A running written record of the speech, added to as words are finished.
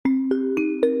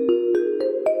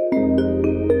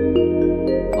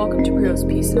Indigo's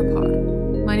Peace in a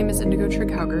Pod. My name is Indigo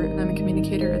Trigg-Hauger, and I'm a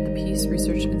communicator at the Peace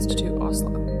Research Institute, Oslo.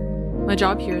 My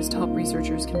job here is to help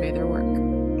researchers convey their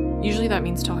work. Usually that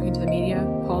means talking to the media,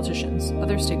 politicians,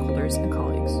 other stakeholders, and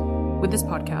colleagues. With this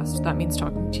podcast, that means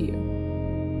talking to you.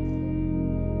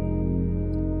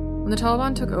 When the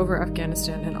Taliban took over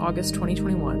Afghanistan in August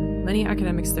 2021, many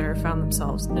academics there found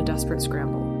themselves in a desperate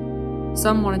scramble.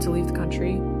 Some wanted to leave the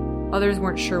country, others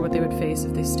weren't sure what they would face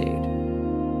if they stayed.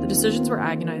 The decisions were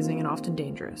agonizing and often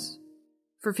dangerous.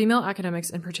 For female academics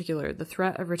in particular, the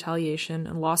threat of retaliation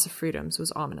and loss of freedoms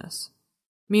was ominous.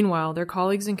 Meanwhile, their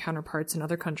colleagues and counterparts in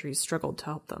other countries struggled to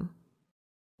help them.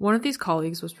 One of these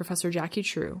colleagues was Professor Jackie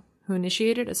True, who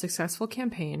initiated a successful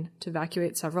campaign to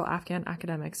evacuate several Afghan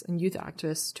academics and youth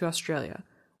activists to Australia,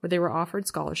 where they were offered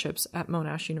scholarships at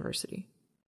Monash University.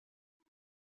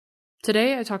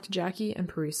 Today, I talked to Jackie and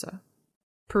Parisa.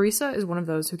 Parisa is one of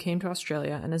those who came to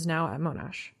Australia and is now at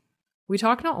Monash. We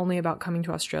talk not only about coming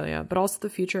to Australia, but also the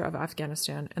future of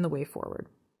Afghanistan and the way forward.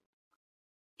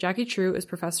 Jackie True is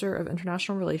Professor of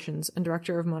International Relations and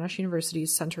Director of Monash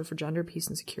University's Center for Gender, Peace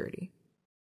and Security.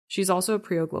 She's also a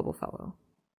PRIO Global Fellow.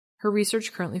 Her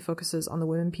research currently focuses on the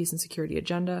Women, Peace and Security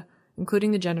agenda,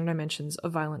 including the gender dimensions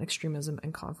of violent extremism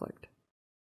and conflict.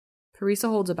 Parisa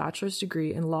holds a bachelor's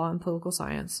degree in law and political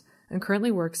science and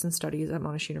currently works and studies at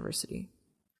Monash University.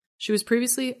 She was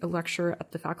previously a lecturer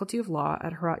at the Faculty of Law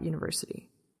at Herat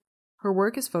University. Her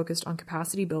work is focused on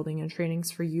capacity building and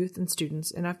trainings for youth and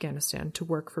students in Afghanistan to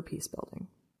work for peace building.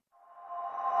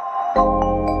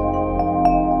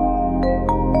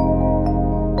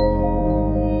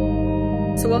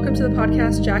 So welcome to the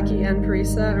podcast, Jackie and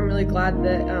Parisa. I'm really glad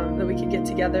that we could get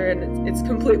together, and it's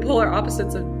complete polar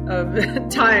opposites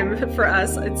of time for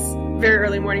us. It's very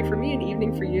early morning for me and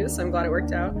evening for you, so I'm glad it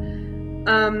worked out.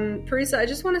 Parisa, I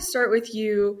just want to start with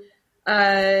you.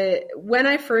 When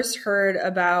I first heard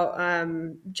about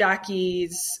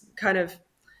Jackie's kind of,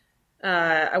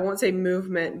 I won't say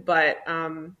movement, but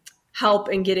help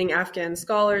in getting Afghan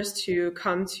scholars to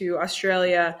come to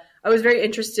Australia, I was very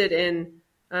interested in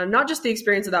not just the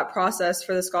experience of that process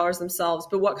for the scholars themselves,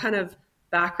 but what kind of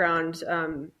background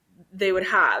they would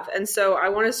have. And so I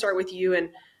want to start with you.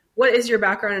 And what is your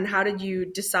background, and how did you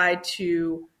decide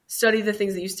to study the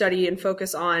things that you study and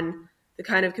focus on the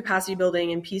kind of capacity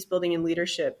building and peace building and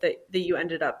leadership that you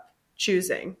ended up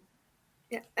choosing?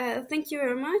 Yeah, thank you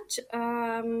very much.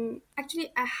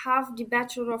 Actually, I have the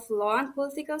Bachelor of Law and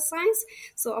Political Science.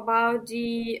 So about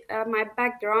my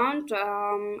background,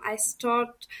 I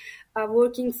started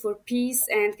working for peace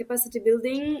and capacity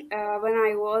building when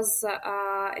I was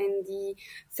in the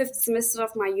 5th semester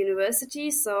of my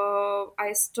university. So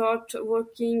I started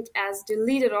working as the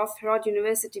leader of Herat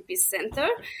University Peace Center.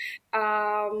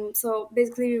 So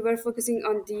basically, we were focusing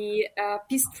on the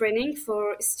peace training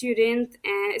for students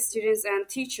and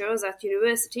teachers at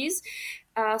universities.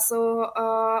 So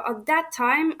at that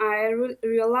time, I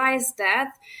realized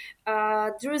that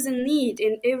there is a need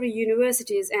in every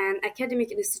universities and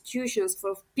academic institutions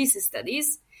for peace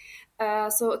studies.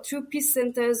 So through peace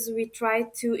centers, we try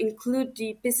to include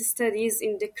the peace studies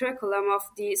in the curriculum of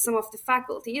some of the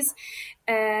faculties.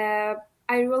 I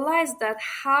realized that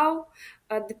how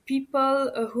the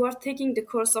people who are taking the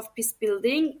course of peace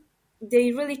building,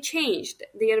 they really changed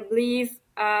their belief,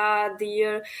 how they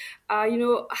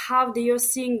are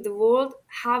seeing the world,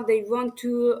 how they want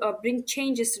to bring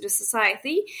changes to the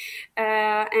society,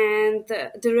 and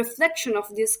the reflection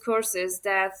of these courses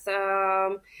that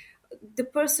the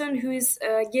person who is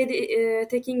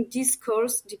taking this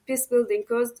course, the peace building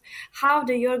course, how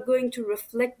they are going to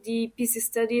reflect the peace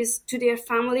studies to their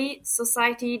family,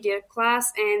 society, their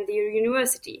class, and their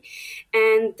university.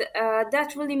 And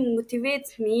that really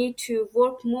motivates me to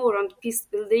work more on peace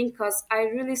building, because I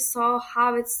really saw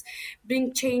how it's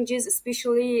bring changes,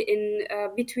 especially in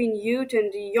between youth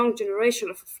and the young generation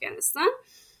of Afghanistan.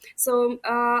 So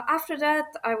after that,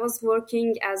 I was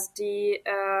working as the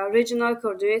regional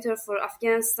coordinator for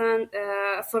Afghanistan,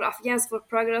 for Afghans for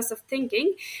Progress of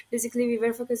Thinking. Basically, we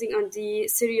were focusing on the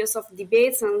series of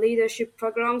debates and leadership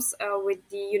programs with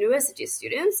the university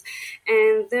students.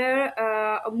 And there,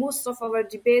 most of our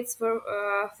debates were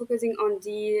focusing on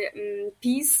the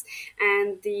peace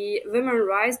and the women's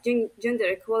rights, gender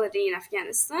equality in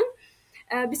Afghanistan.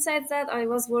 Besides that, I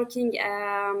was working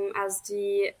as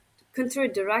the country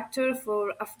director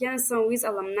for Afghanistan with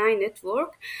Alumni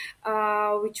Network,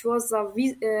 which was a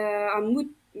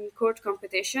court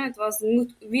competition. It was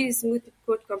very smooth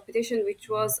court competition, which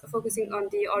was focusing on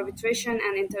the arbitration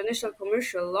and international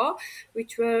commercial law,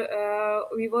 which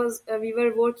we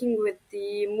were working with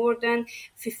the more than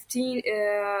 15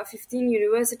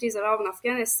 universities around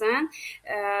Afghanistan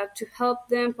to help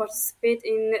them participate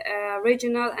in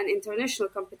regional and international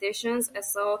competitions.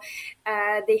 So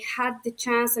they had the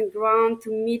chance and ground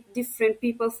to meet different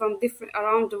people from different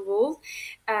around the world,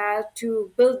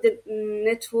 to build the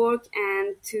network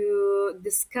and to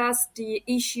discuss the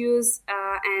issues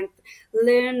and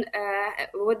learn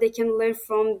what they can learn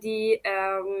from the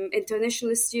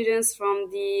international students, from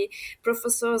the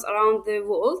professors around the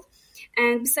world.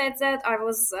 And besides that, I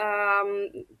was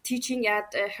teaching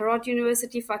at Herat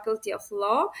University Faculty of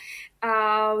Law,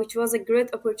 which was a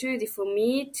great opportunity for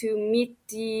me to meet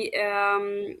the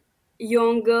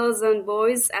young girls and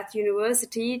boys at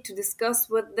university, to discuss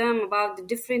with them about the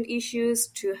different issues,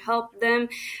 to help them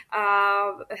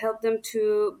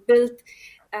to build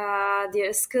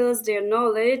their skills, their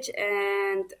knowledge.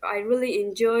 And I really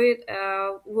enjoyed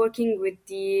working with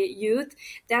the youth.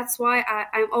 That's why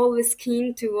I'm always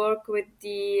keen to work with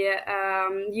the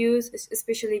youth,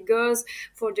 especially girls,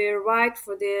 for their right,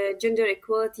 for their gender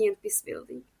equality and peace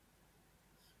building.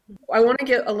 I want to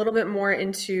get a little bit more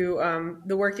into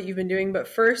the work that you've been doing, but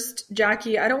first,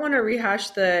 Jackie, I don't want to rehash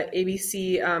the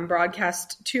ABC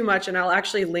broadcast too much, and I'll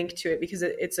actually link to it because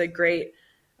it's a great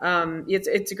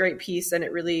it's a great piece and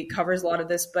it really covers a lot of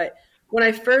this. But when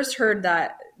I first heard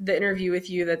the interview with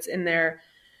you that's in there,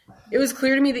 it was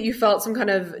clear to me that you felt some kind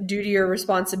of duty or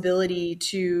responsibility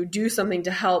to do something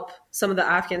to help some of the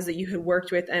Afghans that you had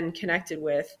worked with and connected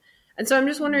with. And so I'm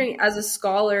just wondering, as a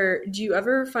scholar, do you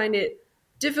ever find it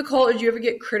difficult, or do you ever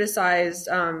get criticized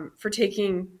for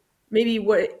taking maybe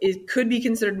what could be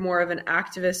considered more of an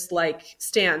activist-like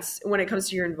stance when it comes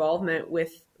to your involvement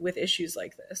with issues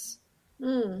like this?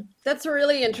 That's a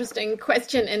really interesting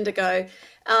question, Indigo.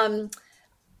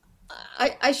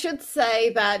 I should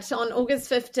say that on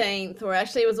August 15th, or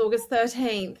actually it was August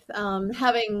 13th,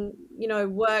 having,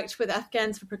 worked with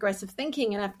Afghans for Progressive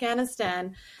Thinking in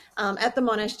Afghanistan at the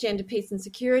Monash Gender, Peace and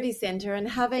Security Center, and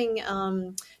having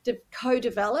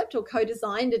co-developed or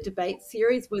co-designed a debate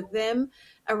series with them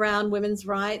around women's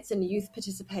rights and youth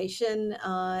participation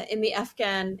in the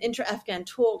intra-Afghan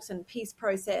talks and peace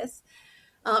process,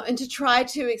 and to try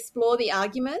to explore the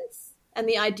arguments and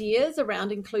the ideas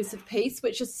around inclusive peace,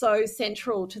 which is so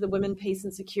central to the women, peace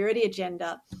and security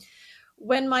agenda.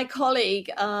 When my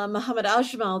colleague, Mohammed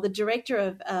Ajmal, the director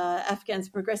of Afghans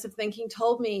Progressive Thinking,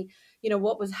 told me,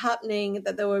 what was happening,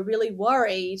 that they were really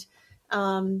worried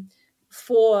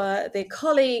for their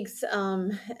colleagues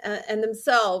and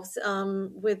themselves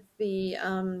with the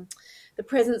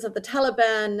presence of the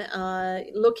Taliban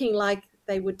looking like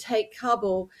they would take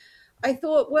Kabul, I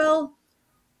thought, well,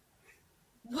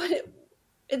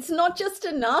 it's not just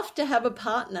enough to have a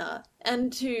partner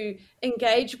and to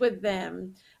engage with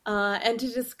them and to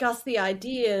discuss the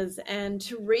ideas and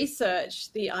to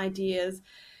research the ideas.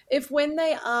 If when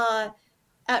they are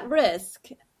at risk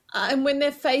and when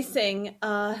they're facing,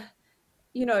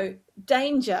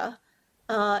 danger,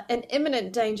 an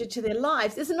imminent danger to their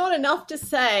lives, it's not enough to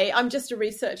say, I'm just a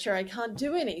researcher, I can't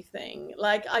do anything.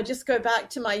 Like, I just go back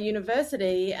to my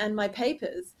university and my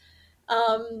papers.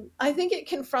 I think it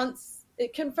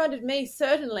confronted me,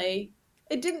 certainly.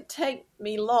 It didn't take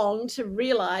me long to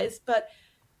realize, but,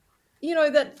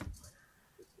 that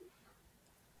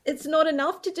it's not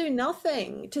enough to do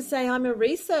nothing, to say I'm a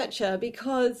researcher,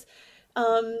 because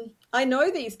I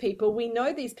know these people, we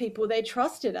know these people, they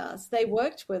trusted us, they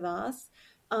worked with us.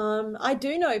 I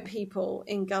do know people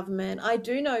in government, I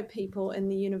do know people in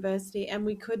the university, and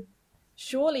we could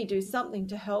surely do something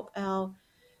to help our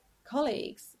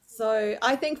colleagues. So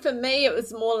I think for me, it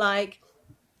was more like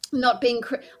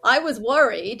I was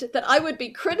worried that I would be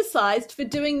criticized for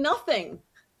doing nothing,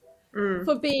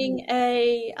 for being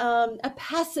a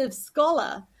passive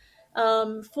scholar,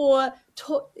 for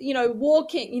talking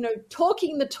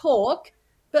the talk,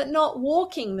 but not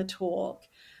walking the talk.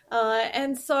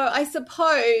 And so I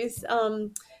suppose,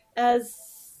 as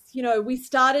we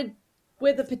started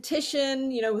with a petition,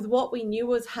 with what we knew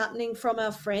was happening from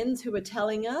our friends who were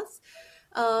telling us,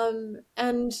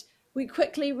 and we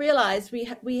quickly realized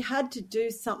we had to do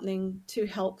something to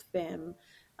help them.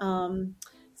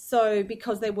 So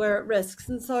because they were at risk.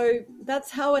 And so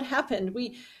that's how it happened.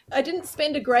 I didn't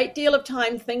spend a great deal of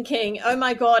time thinking, oh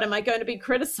my God, am I going to be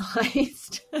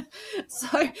criticized?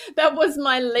 So that was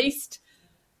my least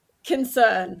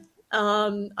concern.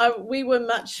 We were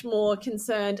much more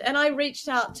concerned. And I reached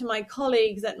out to my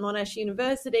colleagues at Monash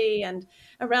University and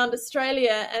around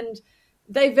Australia, and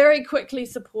they very quickly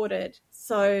supported.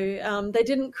 So they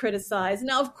didn't criticize.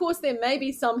 Now, of course, there may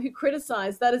be some who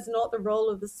criticize. That is not the role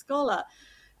of the scholar.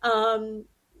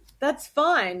 That's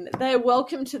fine. They are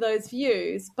welcome to those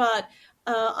views. But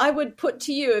I would put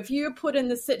to you, if you're put in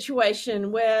the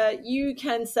situation where you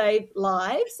can save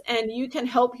lives and you can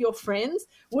help your friends,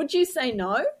 would you say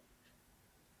no?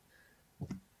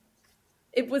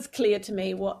 It was clear to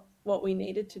me what we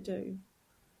needed to do.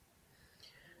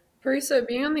 Parisa,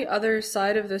 being on the other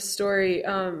side of this story,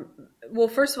 well,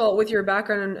 first of all, with your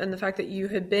background and the fact that you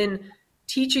had been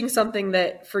teaching something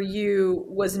that for you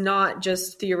was not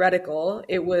just theoretical,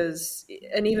 it was,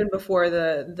 and even before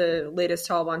the latest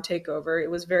Taliban takeover, it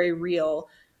was very real.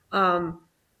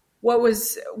 What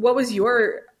was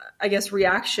your, I guess,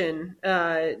 reaction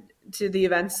to the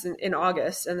events in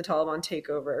August and the Taliban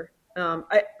takeover?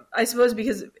 I suppose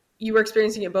because you were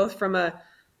experiencing it both from a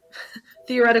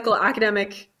theoretical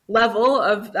academic level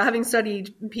of having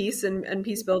studied peace and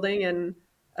peace building and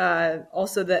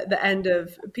also the end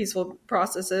of peaceful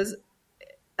processes,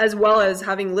 as well as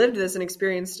having lived this and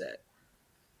experienced it.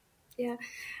 Yeah.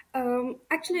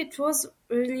 Actually, it was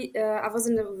really, I was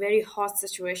in a very hot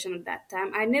situation at that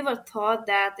time. I never thought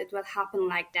that it would happen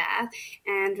like that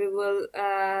and we will,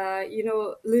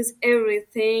 lose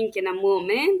everything in a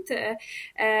moment.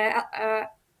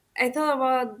 I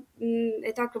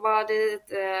talked about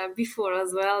it before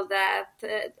as well, that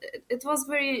it was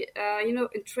very,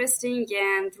 interesting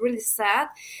and really sad.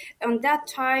 On that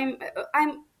time,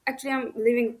 I'm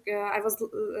living, I was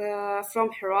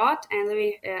from Herat and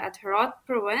living at Herat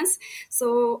province.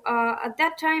 So at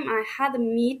that time, I had a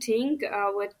meeting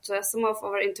with some of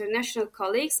our international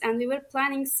colleagues, and we were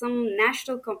planning some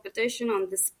national competition on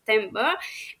this September.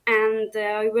 And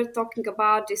we were talking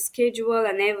about the schedule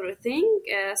and everything,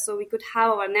 so we could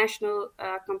have our national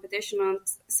competition on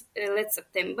late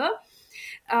September.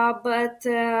 But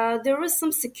there were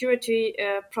some security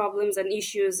problems and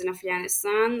issues in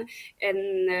Afghanistan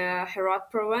in Herat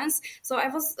province. So I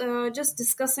was just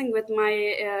discussing with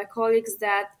my colleagues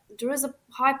that there is a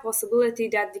high possibility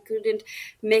that they couldn't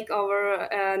make our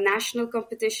national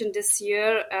competition this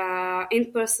year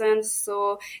in person.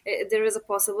 So there is a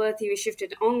possibility we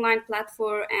shifted online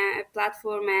platform,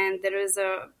 and there is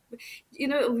a,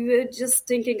 we were just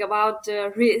thinking about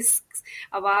the risks,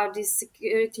 about the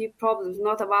security problems,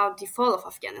 not about the fall of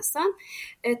Afghanistan.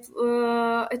 It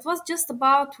was just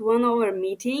about 1 hour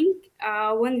meeting.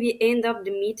 When we end up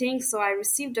the meeting, so I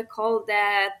received a call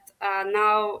that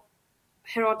now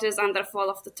Herat is under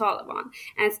fall of the Taliban,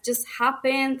 and it just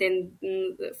happened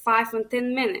in 5 and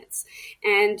 10 minutes,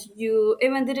 and you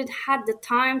even didn't have the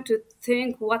time to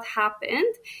think what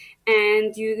happened,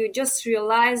 and you just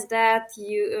realized that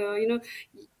you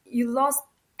lost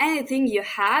anything you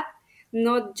had,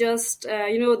 not just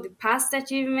the past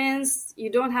achievements. You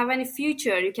don't have any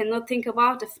future. You cannot think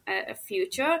about a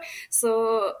future.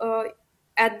 So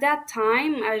at that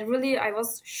time, I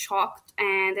was shocked,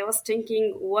 and I was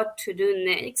thinking what to do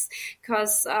next,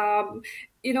 because some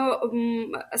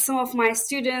of my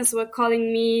students were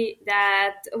calling me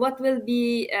that what will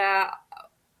be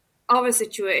our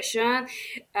situation,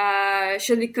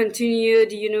 should we continue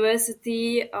the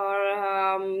university,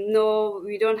 or no,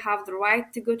 we don't have the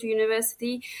right to go to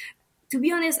university. To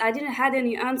be honest, I didn't have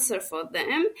any answer for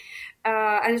them,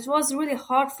 and it was really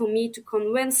hard for me to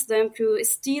convince them to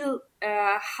still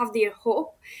have their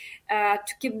hope,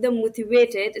 to keep them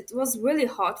motivated. It was really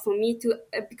hard for me to,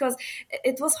 because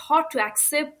it was hard to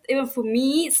accept even for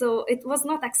me, so it was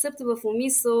not acceptable for me,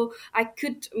 so I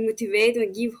could motivate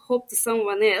and give hope to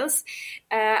someone else.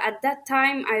 At that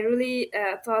time, I really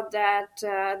thought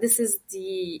that this is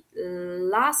the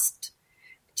last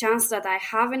chance that I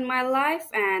have in my life,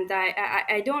 and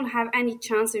I don't have any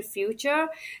chance in future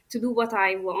to do what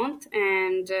I want,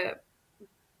 and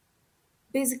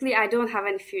basically I don't have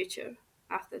any future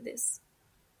after this.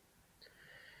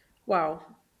 Wow.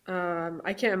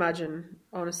 I can't imagine,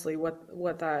 honestly,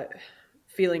 what that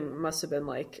feeling must have been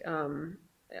like.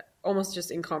 Almost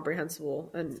just incomprehensible,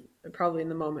 and probably in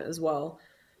the moment as well.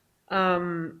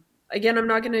 Again, I'm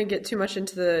not going to get too much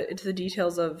into the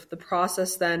details of the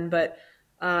process then, but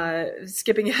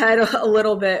skipping ahead a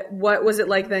little bit, what was it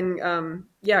like then,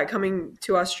 coming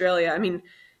to Australia? I mean,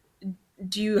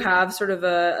 do you have sort of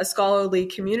a scholarly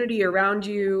community around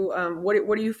you? What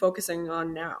are you focusing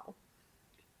on now?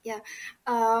 Yeah.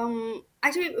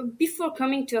 Actually, before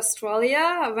coming to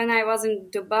Australia, when I was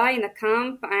in Dubai in a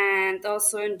camp, and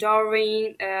also in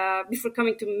Darwin, before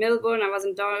coming to Melbourne, I was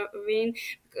in Darwin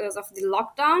because of the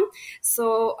lockdown.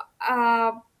 So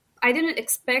I didn't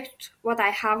expect what I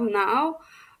have now.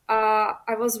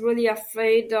 I was really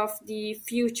afraid of the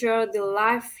future, the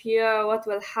life here, what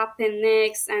will happen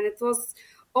next, and it was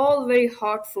all very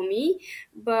hard for me.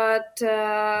 But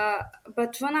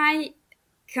when I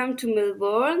come to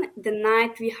Melbourne, the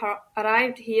night we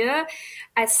arrived here,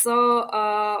 I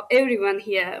saw everyone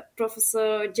here,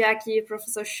 Professor Jackie,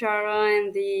 Professor Sharon,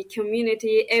 and the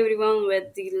community, everyone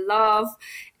with the love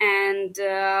and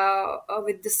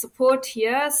with the support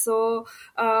here. So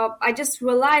I just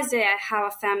realized that I have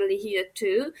a family here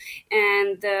too,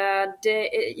 and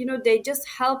they just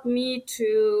helped me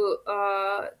to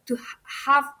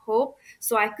have hope,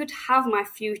 so I could have my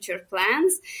future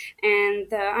plans.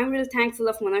 And I'm really thankful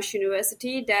of Monash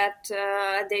University that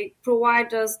they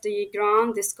provide us the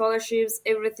grant, the scholarships,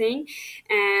 everything.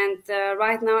 And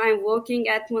right now I'm working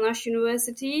at Monash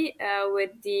University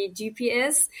with the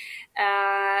GPS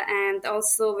and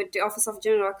also with the Office of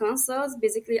General Counsels.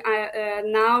 Basically,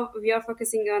 now we are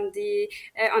focusing on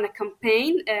on a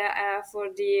campaign for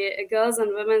the girls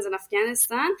and women in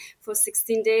Afghanistan for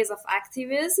 16 days of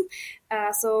activism.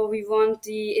 So we want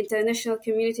the international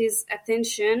community's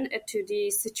attention to the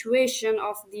situation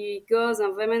of the girls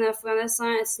and women in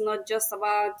Afghanistan. It's not just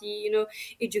about the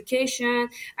education.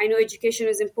 I know education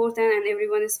is important and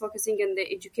everyone is focusing on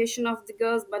the education of the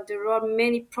girls, but there are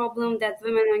many problems that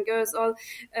women and girls all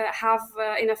have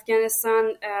in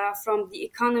Afghanistan, from the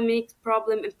economic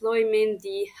problem, employment,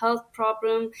 the health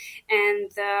problem, and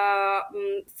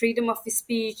freedom of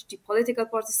speech, the political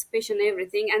participation,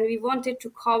 everything. And we wanted to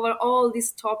cover all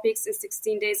these topics in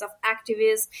 16 days of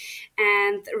activism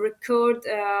and record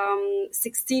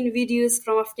 16 videos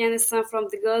from Afghanistan, from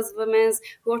the girls, women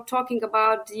who are talking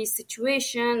about the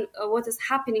situation, what is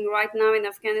happening right now in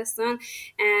Afghanistan,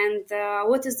 and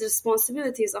what is the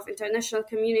responsibilities of international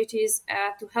communities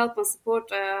to help and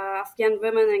support Afghan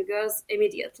women and girls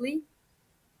immediately.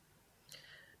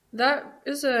 That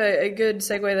is a good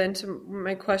segue then to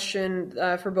my question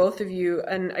for both of you,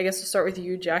 and I guess to start with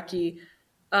you, Jackie.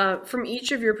 From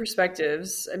each of your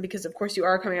perspectives, and because of course you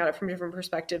are coming at it from different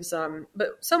perspectives, but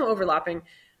some overlapping,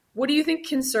 what do you think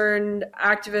concerned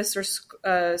activists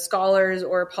or scholars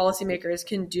or policymakers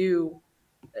can do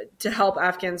to help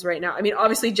Afghans right now? I mean,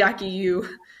 obviously, Jackie, you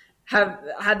have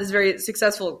had this very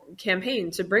successful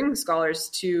campaign to bring scholars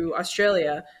to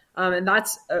Australia, and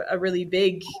that's a really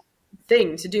big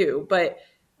thing to do. But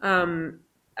and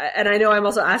I know I'm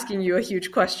also asking you a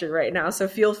huge question right now, so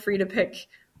feel free to pick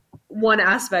one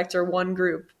aspect or one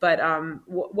group, but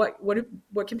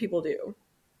what can people do?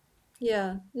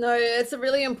 Yeah, no, it's a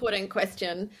really important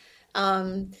question.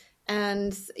 And,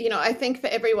 I think for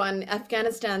everyone,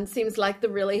 Afghanistan seems like the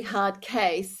really hard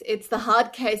case. It's the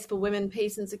hard case for women,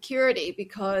 peace and security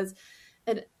because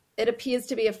it appears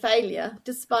to be a failure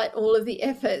despite all of the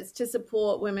efforts to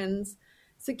support women's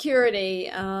security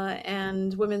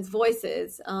and women's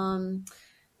voices.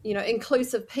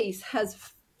 Inclusive peace has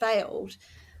failed.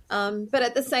 But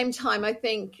at the same time, I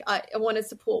think I want to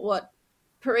support what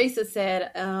Parisa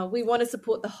said. We want to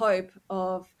support the hope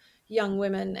of young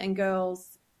women and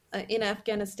girls in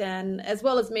Afghanistan, as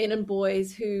well as men and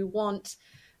boys who want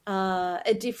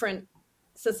a different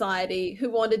society, who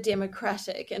want a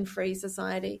democratic and free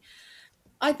society.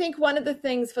 I think one of the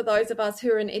things for those of us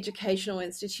who are in educational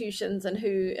institutions and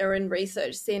who are in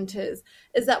research centres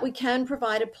is that we can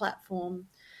provide a platform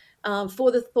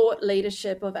for the thought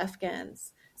leadership of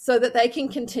Afghans so that they can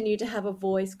continue to have a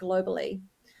voice globally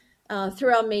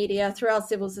through our media, through our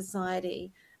civil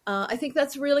society. I think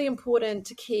that's really important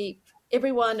to keep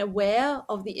everyone aware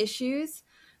of the issues,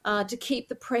 to keep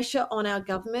the pressure on our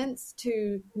governments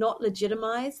to not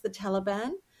legitimize the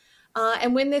Taliban.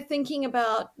 And when they're thinking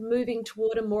about moving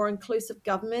toward a more inclusive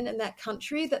government in that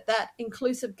country, that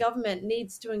inclusive government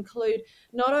needs to include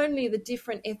not only the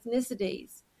different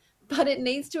ethnicities, but it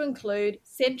needs to include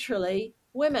centrally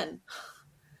women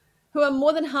who are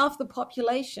more than half the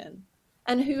population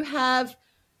and who have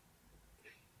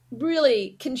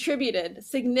really contributed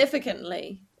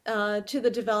significantly to the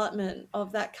development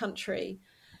of that country.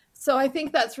 So I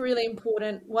think that's really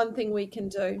important, one thing we can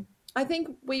do. I think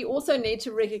we also need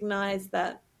to recognize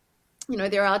that,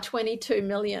 there are 22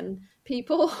 million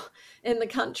people in the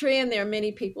country and there are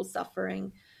many people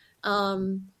suffering.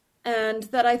 And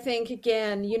that I think,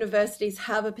 again, universities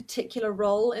have a particular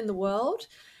role in the world,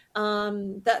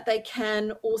 that they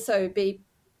can also be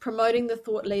promoting the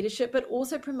thought leadership, but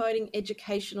also promoting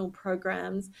educational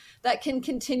programs that can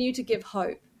continue to give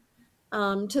hope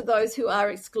to those who are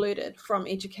excluded from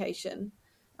education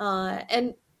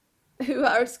and who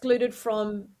are excluded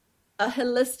from a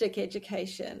holistic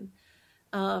education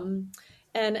and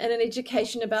an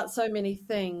education about so many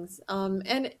things.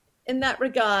 And in that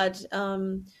regard,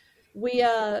 we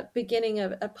are beginning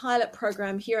a pilot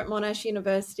program here at Monash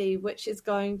University, which is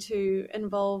going to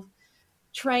involve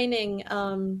training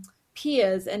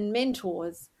peers and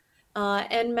mentors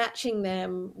and matching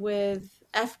them with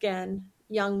Afghan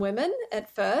young women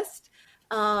at first,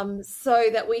 so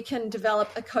that we can develop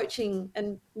a coaching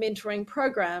and mentoring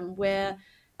program where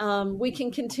we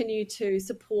can continue to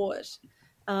support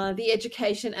the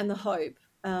education and the hope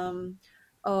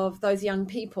of those young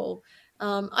people.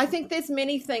 I think there's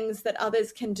many things that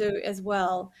others can do as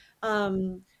well.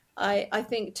 I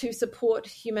think to support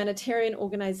humanitarian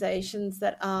organizations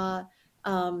that are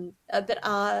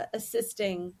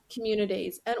assisting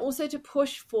communities, and also to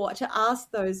ask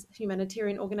those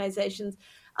humanitarian organizations,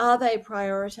 are they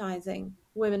prioritizing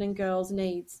women and girls'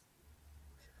 needs?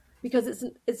 Because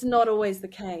it's not always the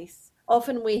case.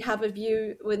 Often we have a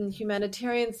view in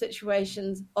humanitarian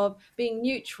situations of being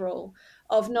neutral,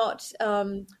 of not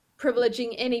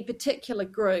privileging any particular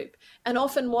group. And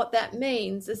often what that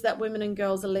means is that women and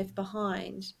girls are left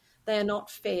behind. They are not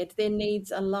fed. Their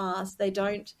needs are last. They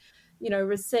don't,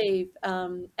 receive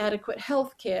adequate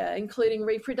health care, including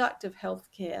reproductive health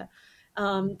care,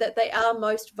 that they are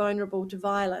most vulnerable to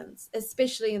violence,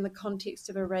 especially in the context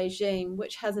of a regime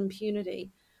which has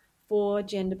impunity for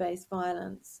gender-based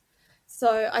violence.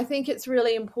 So I think it's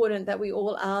really important that we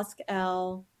all ask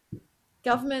our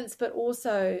governments, but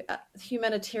also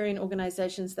humanitarian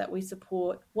organizations that we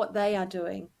support, what they are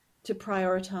doing to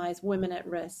prioritize women at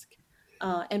risk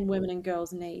and women and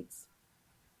girls' needs.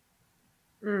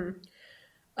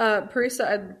 Parisa,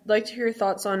 I'd like to hear your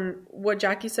thoughts on what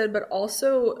Jackie said, but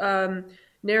also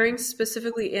narrowing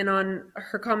specifically in on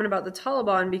her comment about the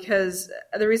Taliban, because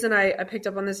the reason I picked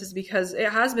up on this is because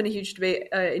it has been a huge debate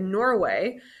in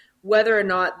Norway whether or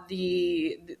not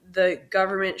the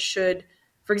government should,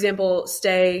 for example,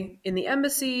 stay in the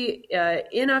embassy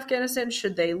in Afghanistan.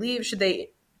 Should they leave? Should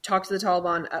they talk to the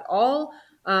Taliban at all?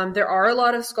 There are a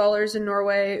lot of scholars in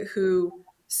Norway who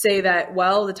say that,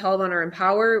 well, the Taliban are in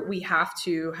power. We have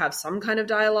to have some kind of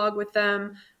dialogue with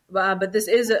them. But this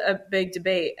is a big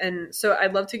debate. And so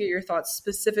I'd love to get your thoughts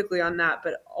specifically on that,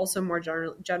 but also more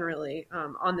generally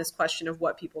on this question of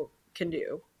what people can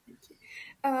do.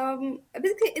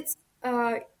 Basically, it's,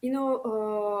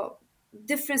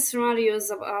 different scenarios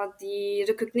about the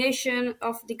recognition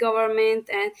of the government,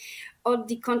 and are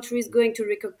the countries going to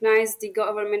recognize the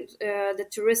government, the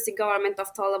terroristic government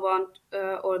of Taliban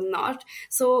or not.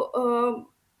 So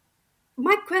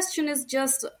my question is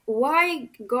just why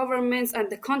governments and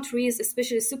the countries,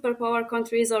 especially superpower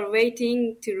countries, are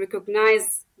waiting to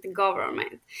recognize the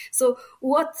government. So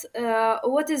what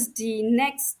is the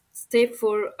next step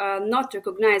for not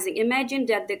recognizing? Imagine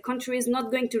that the country is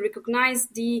not going to recognize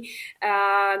the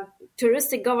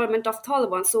terroristic government of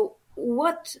Taliban. So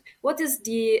what is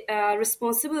the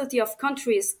responsibility of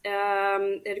countries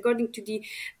regarding to the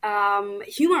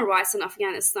human rights in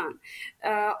Afghanistan?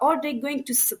 Are they going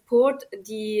to support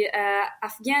the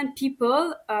Afghan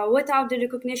people without the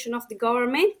recognition of the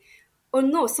government? Or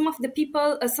no, some of the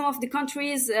people, some of the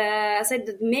countries said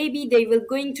that maybe they will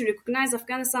going to recognize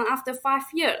Afghanistan after 5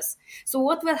 years. So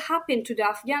what will happen to the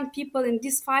Afghan people in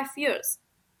these 5 years?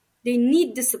 They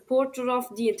need the support of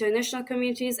the international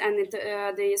communities and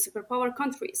the superpower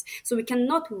countries. So we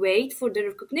cannot wait for the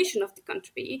recognition of the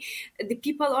country. The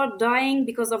people are dying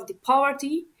because of the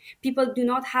poverty. People do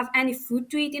not have any food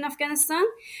to eat in Afghanistan.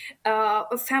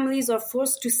 Families are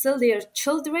forced to sell their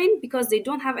children because they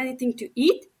don't have anything to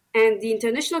eat. And the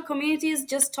international community is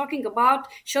just talking about,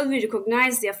 shall we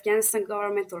recognize the Afghanistan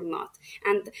government or not?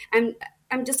 And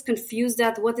I'm just confused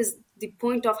that what is the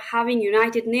point of having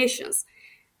United Nations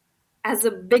as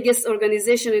the biggest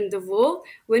organization in the world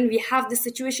when we have the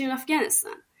situation in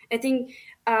Afghanistan? I think,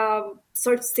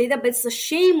 sorry to say that, but it's a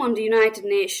shame on the United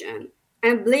Nations.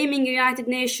 And blaming the United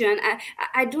Nations,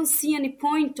 I don't see any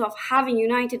point of having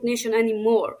United Nations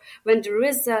anymore when there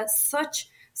is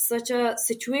such a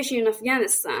situation in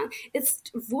Afghanistan. It's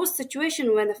a worse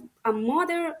situation when a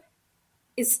mother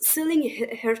is selling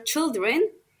her children,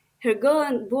 her girl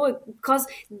and boy, because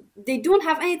they don't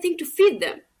have anything to feed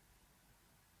them.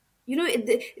 You know,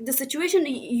 the situation,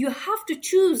 you have to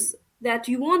choose that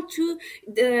you want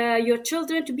your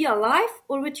children to be alive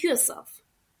or with yourself.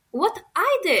 What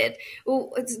I did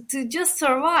to just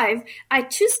survive, I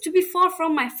choose to be far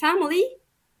from my family,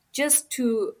 just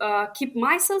to keep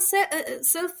myself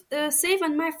safe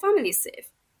and my family safe.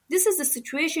 this is the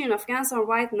situation in Afghanistan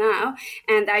right now,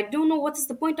 and I don't know what is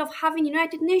the point of having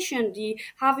United Nations,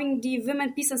 having the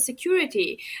Women, Peace and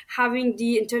Security, having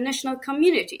the international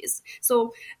communities.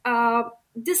 So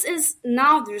this is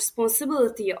now the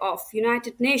responsibility of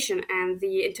United Nations and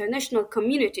the international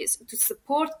communities to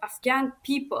support Afghan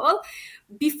people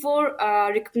before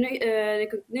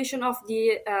recognition of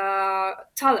the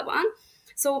Taliban.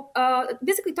 So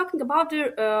basically talking about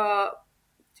the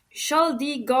shall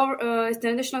the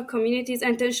international communities,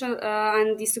 international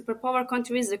and the superpower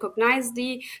countries recognize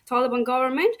the Taliban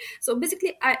government? So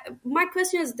basically, my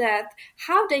question is that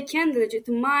how they can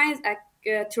legitimize a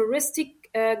terroristic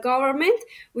government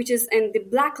which is in the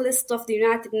blacklist of the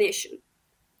United Nations.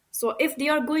 So if they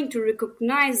are going to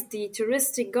recognize the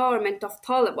terroristic government of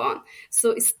Taliban,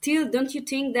 so still, don't you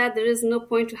think that there is no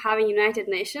point to having United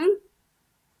Nations?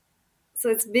 So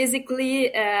it's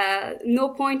basically no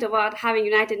point about having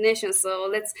United Nations. So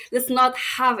let's not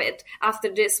have it after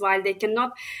this. While they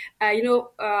cannot, they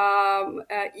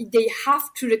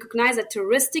have to recognize a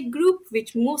terroristic group,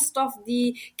 which most of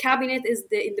the cabinet is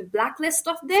in the blacklist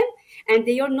of them, and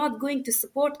they are not going to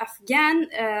support Afghan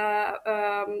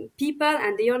people,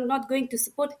 and they are not going to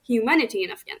support humanity in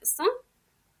Afghanistan.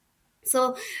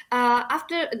 So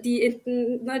after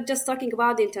not just talking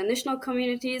about the international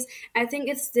communities, I think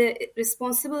it's the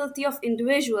responsibility of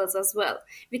individuals as well.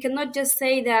 We cannot just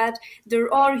say that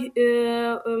there are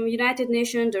United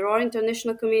Nations, there are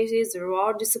international communities, there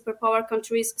are the superpower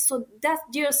countries. So that's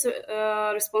their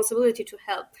responsibility to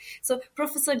help. So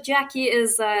Professor Jackie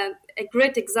is a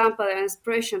great example and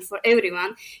inspiration for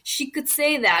everyone. She could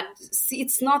say that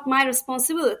it's not my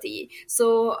responsibility.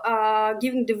 So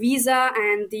giving the visa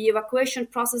and the evacuation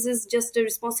process is just the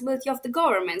responsibility of the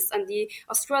governments, and the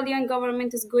Australian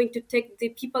government is going to take the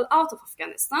people out of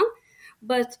Afghanistan.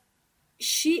 But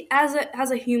she, as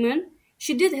a human,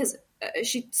 she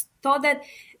thought that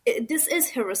this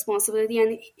is her responsibility,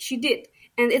 and she did.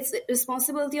 And it's the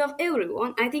responsibility of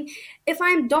everyone. I think if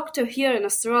I'm a doctor here in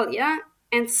Australia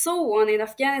and someone in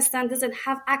Afghanistan doesn't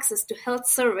have access to health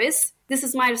service, this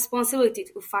is my responsibility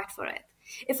to fight for it.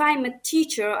 If I'm a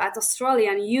teacher at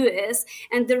Australia and US,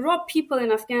 and there are people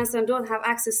in Afghanistan don't have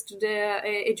access to the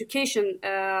education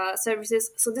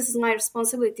services, so this is my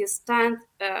responsibility to stand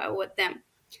with them.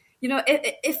 You know,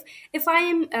 if I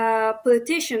am a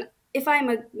politician, if I'm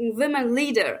a women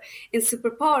leader in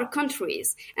superpower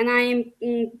countries, and I am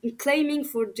claiming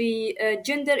for the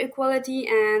gender equality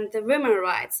and the women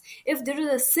rights, if there is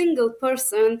a single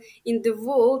person in the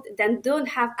world that don't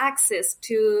have access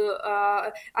to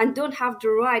and don't have the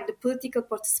right, the political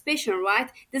participation right,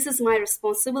 this is my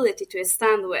responsibility to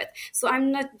stand with. So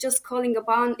I'm not just calling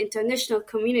upon international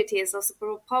communities or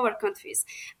superpower countries.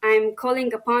 I'm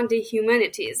calling upon the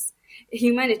humanity.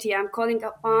 I'm calling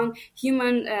upon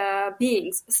human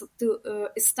beings to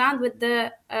stand with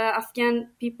the Afghan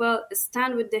people,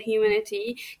 stand with the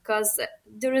humanity, because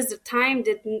there is a time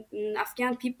that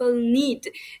Afghan people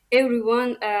need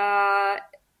everyone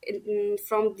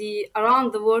from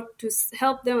around the world to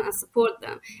help them and support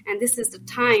them, and this is the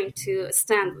time to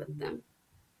stand with them.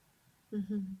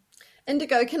 Mm-hmm.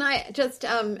 Indigo, can I just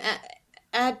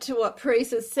add to what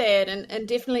Parisa said and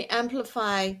definitely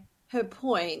amplify her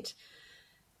point,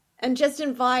 and just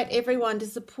invite everyone to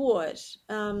support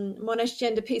Monash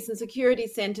Gender Peace and Security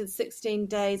Centre's 16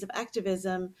 days of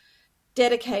activism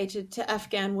dedicated to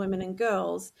Afghan women and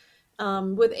girls,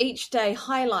 with each day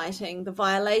highlighting the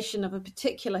violation of a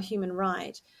particular human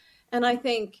right. And I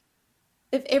think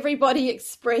if everybody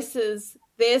expresses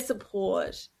their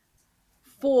support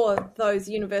for those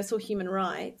universal human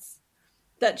rights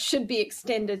that should be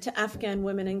extended to Afghan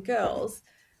women and girls,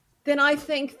 then I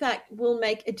think that will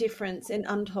make a difference in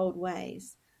untold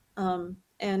ways.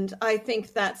 And I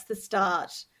think that's the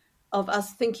start of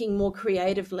us thinking more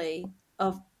creatively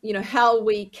of, how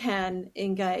we can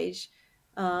engage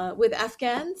with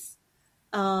Afghans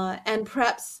and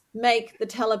perhaps make the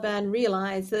Taliban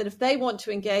realize that if they want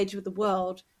to engage with the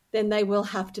world, then they will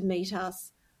have to meet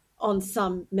us on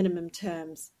some minimum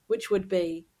terms, which would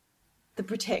be the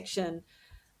protection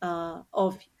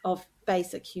of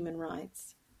basic human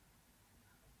rights.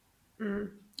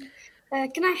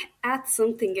 Can I add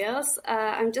something else?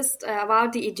 I'm just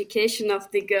about the education of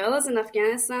the girls in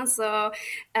Afghanistan. So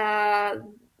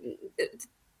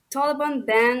Taliban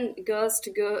ban girls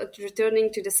returning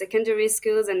to the secondary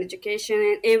schools and education,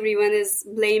 and everyone is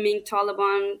blaming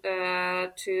Taliban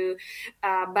to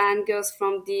ban girls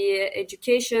from the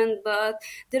education. But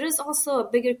there is also a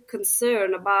bigger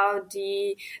concern about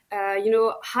the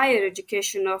higher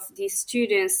education of the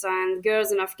students and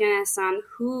girls in Afghanistan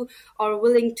who are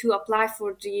willing to apply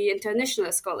for the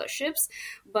international scholarships.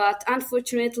 But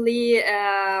unfortunately,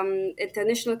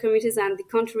 international committees and the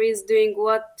country is doing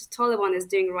what Taliban is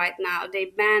doing right now. They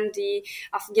ban the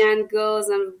Afghan girls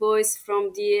and boys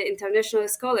from the international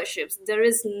scholarships. There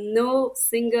is no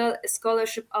single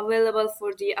scholarship available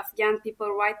for the Afghan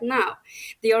people right now.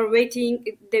 They were waiting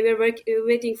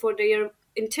for their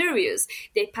interviews.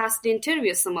 They passed the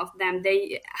interviews, some of them.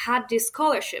 They had these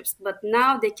scholarships, but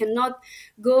now they cannot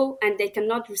go and they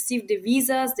cannot receive the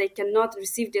visas. They cannot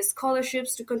receive the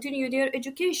scholarships to continue their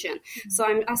education. Mm-hmm. So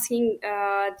I'm asking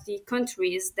the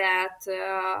countries that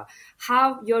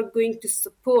how you're going to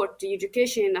support the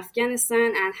education in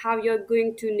Afghanistan and how you're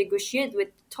going to negotiate with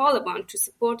Taliban to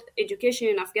support education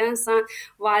in Afghanistan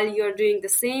while you're doing the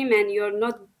same and you're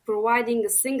not providing a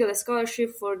single scholarship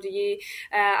for the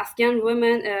Afghan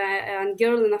women and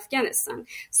girls in Afghanistan.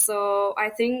 So I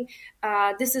think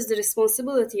this is the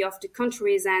responsibility of the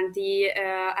countries and the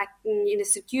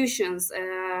institutions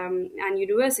and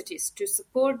universities to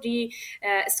support the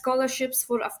scholarships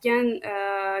for Afghan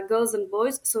girls and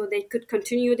boys so they could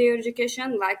continue their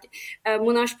education. Like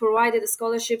Monash provided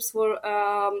scholarships for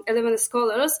 11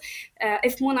 scholars.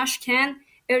 If Monash can,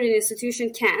 every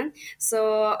institution can.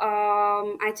 So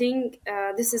I think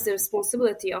this is the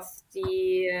responsibility of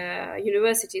the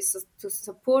universities to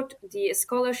support the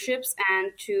scholarships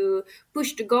and to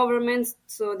push the governments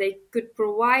so they could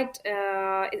provide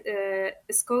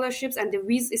scholarships and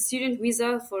the student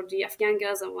visa for the Afghan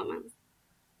girls and women.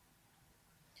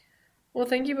 Well,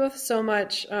 thank you both so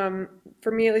much.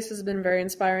 For me, at least, this has been very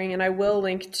inspiring, and I will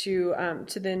link to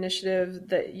the initiative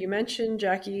that you mentioned,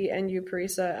 Jackie, and you,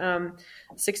 Parisa,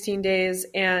 16 Days,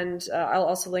 and I'll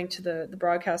also link to the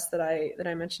broadcast that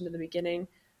I mentioned in the beginning.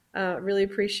 Really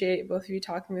appreciate both of you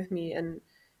talking with me, and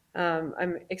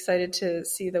I'm excited to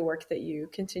see the work that you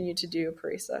continue to do,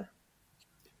 Parisa.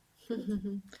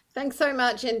 Thanks so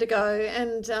much, Indigo,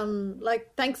 and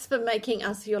thanks for making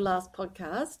us your last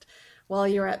podcast while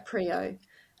you're at PRIO.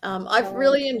 I've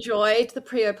really enjoyed the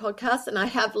PRIO podcast, and I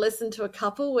have listened to a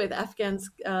couple with Afghan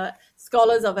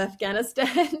scholars of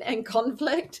Afghanistan and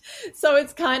conflict. So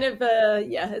it's kind of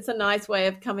it's a nice way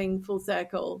of coming full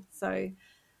circle. So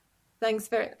thanks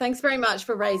very much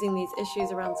for raising these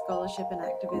issues around scholarship and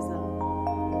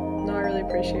activism. No, I really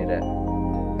appreciate it.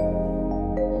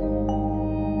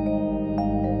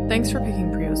 Thanks for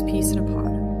picking PRIO's Peace in a Pod.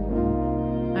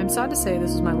 I'm sad to say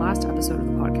this is my last episode of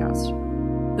the podcast.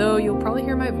 Though you'll probably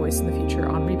hear my voice in the future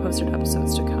on reposted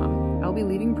episodes to come, I'll be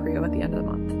leaving PRIO at the end of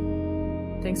the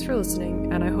month. Thanks for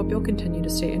listening, and I hope you'll continue to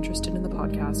stay interested in the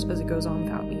podcast as it goes on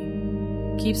without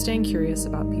me. Keep staying curious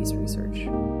about peace research.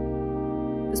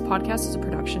 This podcast is a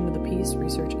production of the Peace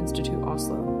Research Institute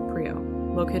Oslo, PRIO,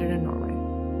 located in Norway.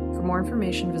 For more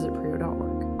information, visit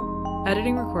prio.org.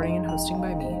 Editing, recording, and hosting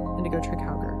by me, Indigo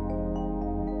Trickhauger.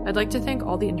 I'd like to thank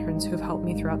all the interns who have helped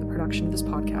me throughout the production of this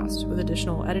podcast with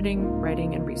additional editing,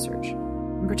 writing, and research.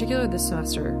 In particular this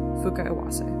semester, Fuka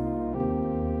Iwase.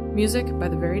 Music by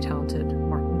the very talented